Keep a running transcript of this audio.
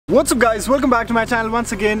What's up guys, welcome back to my channel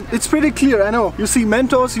once again. It's pretty clear, I know. You see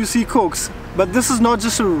Mentos, you see Cokes. But this is not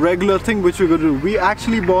just a regular thing which we're going to do. We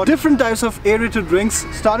actually bought different types of aerated drinks,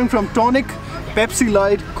 starting from tonic, Pepsi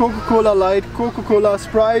Light, Coca-Cola Light, Coca-Cola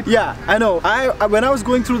Sprite. Yeah, I know. When I was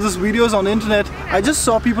going through these videos on the internet, I just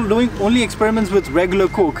saw people doing only experiments with regular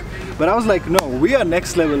Coke. But I was like, no, we are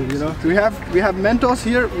next level, you know. We have Mentos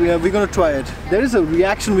here, we're gonna try it. There is a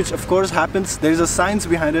reaction which of course happens. There is a science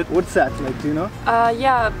behind it. What's that, like, do you know?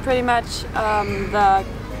 Yeah, pretty much the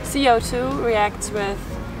CO2 reacts with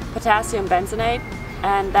potassium benzoate,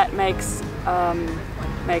 and that makes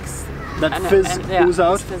that fizz goes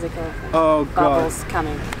out? Physical oh god, bubbles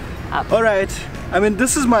coming up. Alright, I mean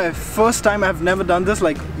this is my first time. I've never done this.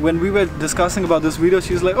 Like when we were discussing about this video,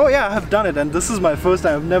 she's like, oh yeah, I have done it, and this is my first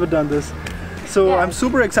time. I've never done this. So yeah. I'm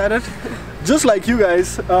super excited, just like you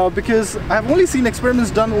guys, because I've only seen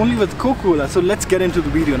experiments done only with Coca-Cola. So let's get into the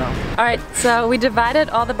video now. Alright, so we divided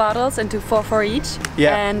all the bottles into 4 for each.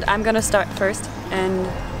 Yeah. And I'm gonna start first. And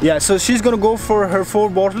yeah, so she's gonna go for her 4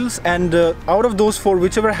 bottles, and out of those 4,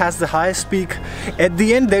 whichever has the highest peak, at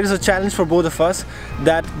the end there is a challenge for both of us,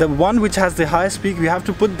 that the one which has the highest peak, we have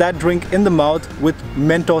to put that drink in the mouth with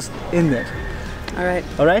Mentos in it. Alright.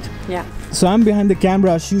 Alright? Yeah. So I'm behind the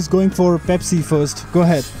camera, she's going for Pepsi first. Go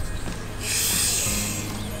ahead.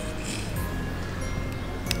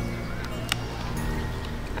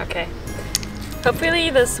 Okay. Hopefully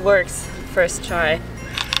this works first try.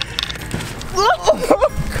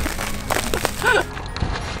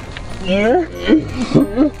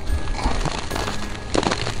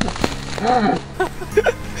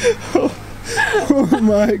 Oh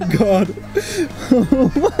my god.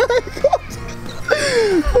 Oh my god.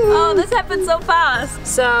 Oh, this happened so fast.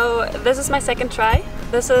 So this is my second try.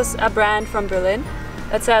 This is a brand from Berlin.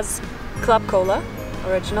 It says Club Cola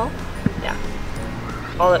original. Yeah.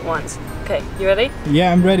 All at once. Okay, you ready?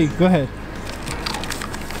 Yeah, I'm ready. Go ahead.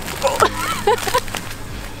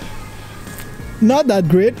 Not that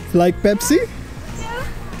great, like Pepsi. Yeah.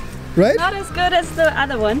 Right? Not as good as the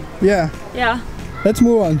other one. Yeah. Yeah. Let's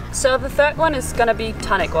move on. So the third one is gonna be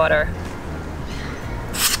tonic water.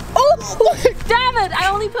 Oh! Damn it! I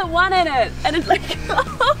only put 1 in it, and it's like,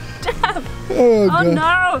 oh damn! Oh, oh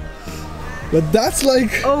no! But that's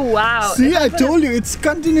like. Oh wow! See, I told you, it's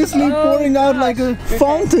continuously pouring out like a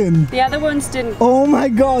fountain. The other ones didn't. Oh my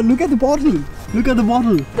god! Look at the bottle. Look at the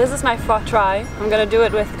bottle. This is my 4th try. I'm gonna do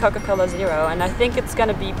it with Coca-Cola Zero, and I think it's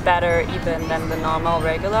gonna be better even than the normal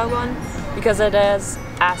regular one because it has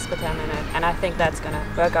aspartame in it, and I think that's gonna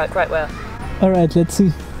work out quite well. Alright, let's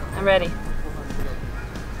see. I'm ready.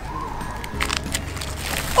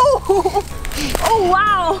 Oh! Oh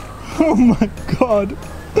wow! Oh my god!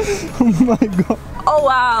 Oh my god! Oh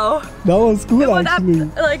wow! That was cool, it went actually.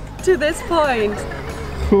 Up, like to this point.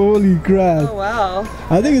 Holy crap! Oh wow!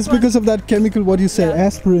 I think it's because of that chemical. What you say? Yeah.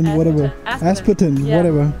 Aspirin, whatever. Aspartame, yeah.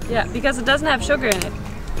 whatever. Yeah, because it doesn't have sugar in it.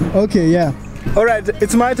 Okay, yeah. Alright,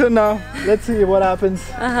 it's my turn now. Let's see what happens.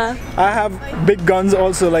 I have big guns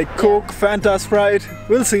also, like Coke, Fanta, Sprite.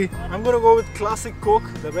 We'll see. I'm gonna go with classic Coke,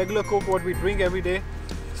 the regular Coke what we drink every day.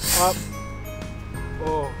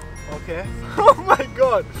 Oh, okay. Oh my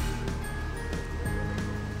god.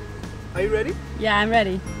 Are you ready? Yeah, I'm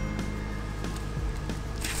ready.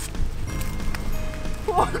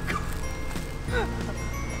 Oh god.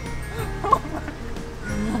 Oh my.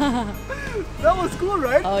 That was cool,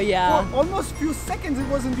 right? Oh yeah. For almost few seconds it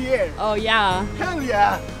was in the air. Oh yeah. Hell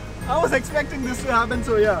yeah. I was expecting this to happen,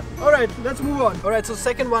 so yeah. Alright, let's move on. Alright, so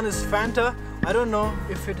second one is Fanta. I don't know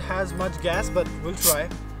if it has much gas, but we'll try.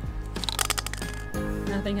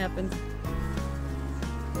 Nothing happens.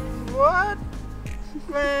 What?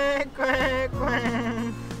 Quack, quack,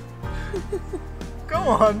 quack. Come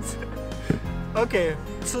on. Okay,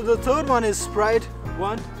 so the third one is Sprite.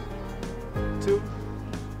 1, 2,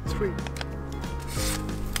 3.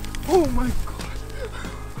 Oh my god.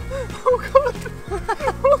 Oh god.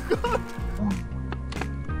 Oh god.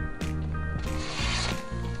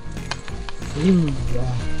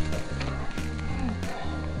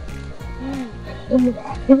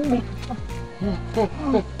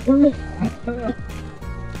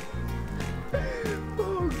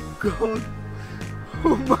 Oh god.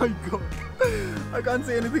 Oh my god. I can't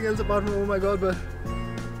say anything else apart from oh my god, but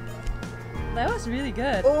that was really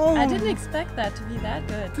good. Oh. I didn't expect that to be that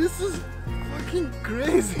good. This is fucking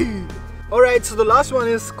crazy. Alright, so the last one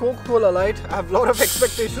is Coca-Cola Light. I have a lot of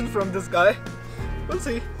expectations from this guy. We'll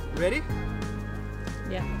see. Ready?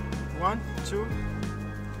 Yeah. 1, 2.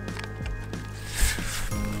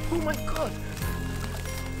 Oh my god.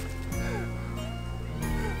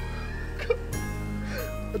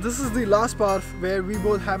 This is the last part where we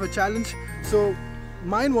both have a challenge. So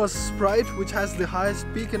mine was Sprite, which has the highest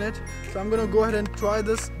peak in it. So I'm gonna go ahead and try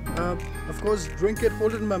this. Of course, drink it,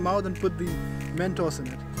 hold it in my mouth, and put the Mentos in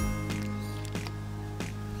it.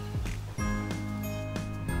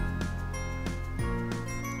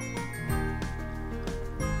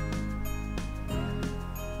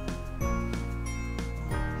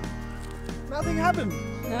 Nothing happened.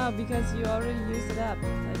 No, because you already used it up.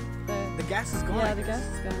 Like The gas is gone. yeah, the gas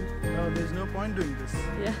is gone. No, there's no point doing this.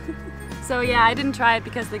 Yeah. So yeah, I didn't try it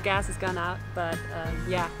because the gas is gone out. But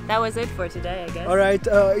yeah, that was it for today, I guess. Alright,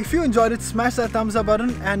 if you enjoyed it, smash that thumbs up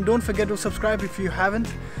button and don't forget to subscribe if you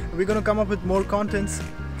haven't. We're gonna come up with more contents.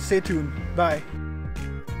 Stay tuned. Bye.